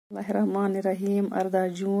Bismillahirrahmanirrahim 18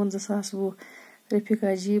 June 2020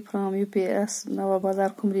 Rafiqa ji from UPS नवा बाजार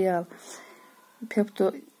खुमरियाल। Fifth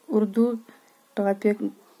Urdu topic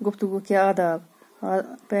गुफ्तगू के आदाब।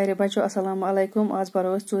 प्यारे बच्चों अस्सलाम वालेकुम। आज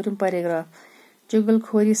पढ़ो चूरिम पैराग्राफ।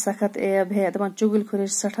 चुगलखोरी सख्त ऐब है। दपान चुगलखोरी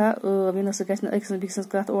सठा अक्स बिक्स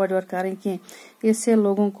कथ ओर योर करें कह। इससे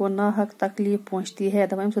लोगों को नाहक तकलीफ पहुंचती है।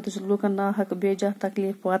 दपान लूकन नाहक बेजा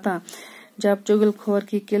तकलीफ वाता। जब चुगलखोर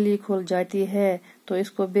की किली खुल जाती है तो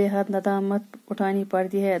इसको बेहद नदामत उठानी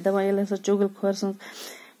पड़ती है। दपान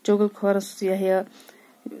चुगलखोर यह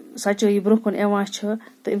सच्चाई ब्रोह एवं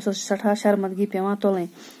तो अम्स सठा शर्मंदगी पेवान तुलें।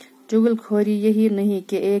 चुगलखोरी यही नहीं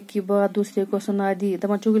कि एक की बात दूसरे को सुना दी।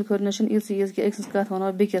 दपान चुगलखोरी न चीज कि अक्स कथ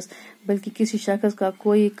वनो बिकिस, बल्कि किसी शख्स का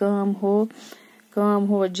कोई काम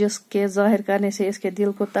हो जिसके जाहिर करने से इसके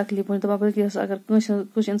दिल को तकलीफ पहुंचे। दपान बल्कि अगर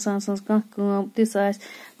कुछ इंसान कम तिस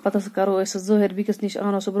पता करो जाहिर बिकिस निश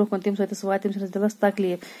आनो सह ब्रोह तम वात तम दिलस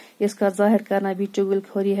तकलीफ। इसका जाहिर करना भी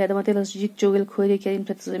चुगलखोरी है। दपान तेल यह चुगलखोरी क्या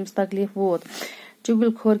अम्स तकलीफ वोत।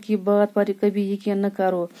 चुगलखोर की बात पर कभी यकीन न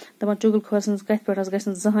करो। दपान चुगलखोर सन्स कथ पे गि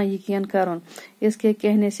जहां यकीन कर। इसके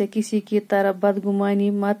कहने से किसी की तरफ बदगुमानी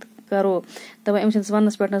मत करो। दपान अम्स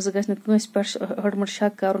वनस पे गस पे हटमुट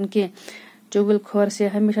शक कर कह। चुगलखोर से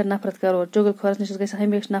हमेशा नफरत करो। चुगलखोर निश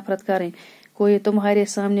हमेशा नफरत करें। कोई तुम्हारे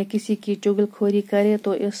सामने किसी की चुगलखोरी करे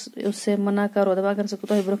तो उससे मना करो। दपान अगर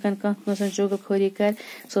तुह ब्रोह चुगलखोरी कर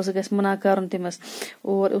सह गस मना कर तमस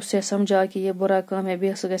और उससे समझा कि यह बुरा काम है।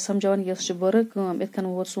 बे सह समझान यह बुर काम। इतन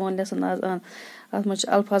वो सोन लेसन आज अत मज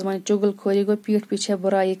अल्फाज मान चुगलखोरी गो पीठ पीछे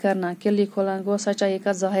बुराई करना, किली खोलना गो सच्चाई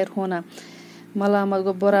का जाहिर होना, मलामत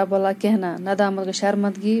गो बुरा भला कहना, नदामत गो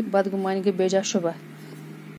शर्मंदगी, बदगुमानी गो बेजा शुबह।